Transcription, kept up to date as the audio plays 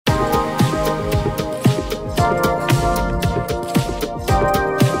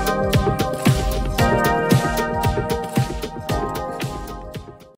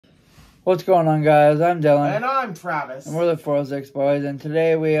What's going on, guys? I'm Dylan. And I'm Travis. And we're the 406 Boys, and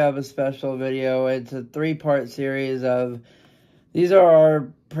today we have a special video. It's a 3-part series of... These are our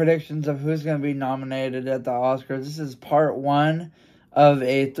predictions of who's going to be nominated at the Oscars. This is part 1 of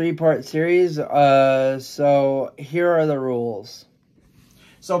a 3-part series. So here are the rules.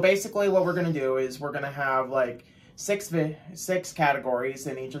 So basically what we're going to do is we're going to have like six categories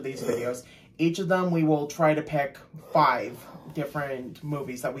in each of these videos. Each of them we will try to pick 5 different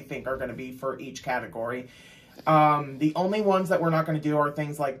movies that we think are going to be for each category. The only ones that we're not going to do are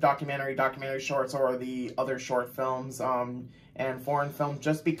things like documentary shorts, or the other short films and foreign films,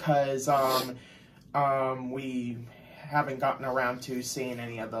 just because we haven't gotten around to seeing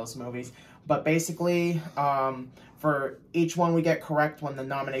any of those movies. But basically, for each one we get correct when the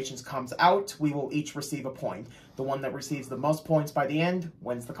nominations comes out, we will each receive a point. The one that receives the most points by the end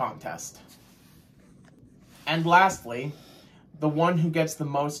wins the contest. And lastly, the one who gets the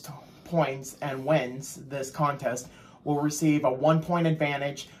most points and wins this contest will receive a 1-point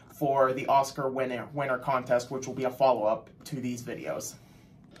advantage for the Oscar winner contest, which will be a follow-up to these videos.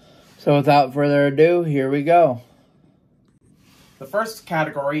 So without further ado, here we go. The first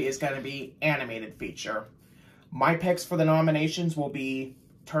category is going to be animated feature. My picks for the nominations will be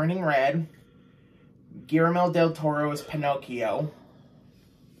Turning Red, Guillermo del Toro's Pinocchio,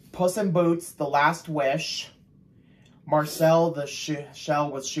 Puss in Boots: The Last Wish, Marcel the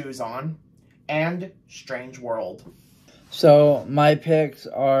Shell with Shoes On, and Strange World. So my picks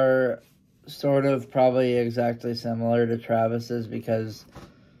are sort of probably exactly similar to Travis's because,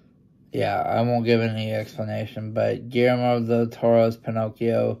 yeah, I won't give any explanation, but Guillermo del Toro's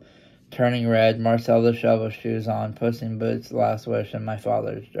Pinocchio, Turning Red, Marcel the Shell with Shoes On, Puss in Boots: The Last Wish, and My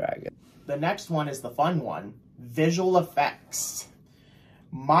Father's Dragon. The next one is the fun one, visual effects.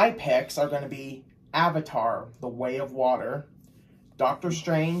 My picks are going to be Avatar: The Way of Water, Doctor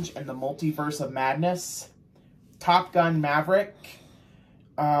Strange and the Multiverse of Madness, Top Gun: Maverick,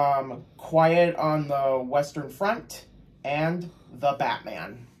 Quiet on the Western Front, and The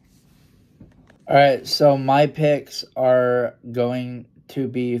Batman. Alright, so my picks are going to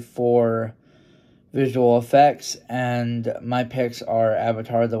be for visual effects, and my picks are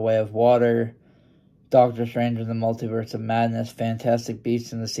Avatar: The Way of Water, Doctor Strange and the Multiverse of Madness, Fantastic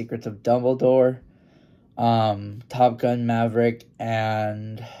Beasts and the Secrets of Dumbledore, Top Gun: Maverick,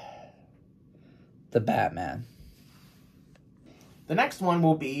 and The Batman. The next one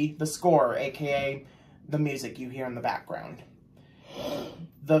will be the score, aka the music you hear in the background.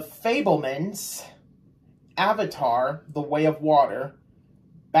 The Fabelmans, Avatar: The Way of Water,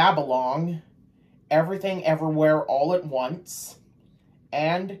 Babylon, Everything Everywhere All at Once,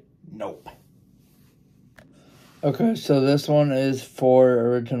 and Nope. Okay, so this one is for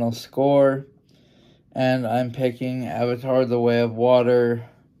original score, and I'm picking Avatar: The Way of Water,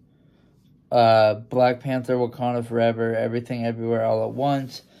 Black Panther: Wakanda Forever, Everything Everywhere All at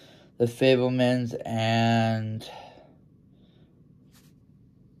Once, The Fabelmans, and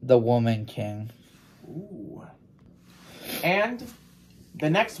The Woman King. Ooh. And the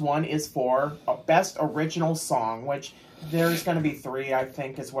next one is for a Best Original Song, which there's going to be 3, I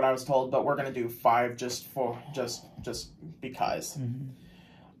think, is what I was told, but we're going to do 5 just because.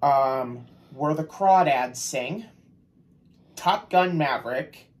 Mm-hmm. Where the Crawdads Sing, Top Gun: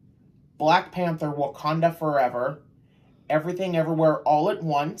 Maverick, Black Panther: Wakanda Forever, Everything Everywhere All at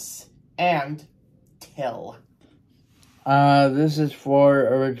Once, and Till. This is for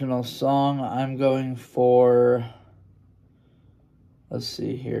original song. I'm going for... Let's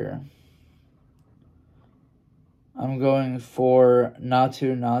see here. I'm going for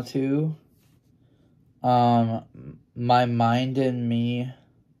Naatu Naatu. My Mind in Me,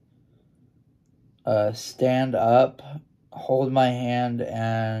 Stand Up, Hold My Hand,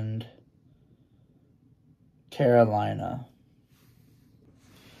 and Carolina.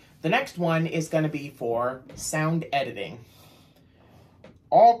 The next one is going to be for sound editing.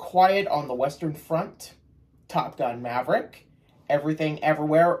 All Quiet on the Western Front, Top Gun: Maverick, Everything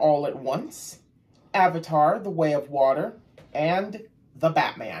Everywhere All at Once, Avatar: The Way of Water, and The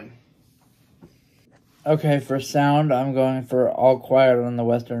Batman. Okay, for sound, I'm going for All Quiet on the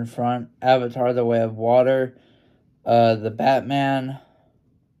Western Front, Avatar: The Way of Water, The Batman,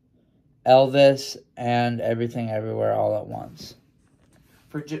 Elvis, and Everything Everywhere All at Once.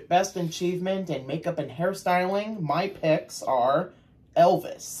 For Best Achievement in Makeup and Hairstyling, my picks are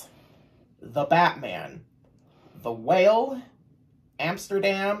Elvis, The Batman, The Whale,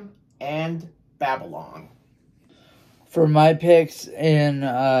 Amsterdam, and Babylon. For my picks in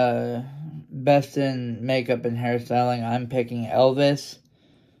Best in Makeup and Hairstyling, I'm picking Elvis,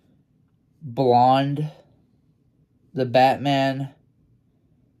 Blonde, The Batman,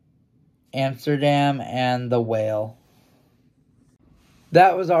 Amsterdam, and The Whale.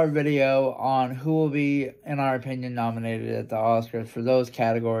 That was our video on who will be, in our opinion, nominated at the Oscars for those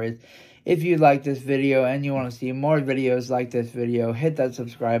categories. If you like this video and you want to see more videos like this video, hit that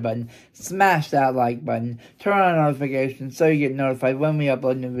subscribe button, smash that like button, turn on notifications so you get notified when we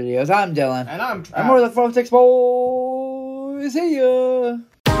upload new videos. I'm Dylan. And I'm Travis. And we're the 406 Boys. See ya!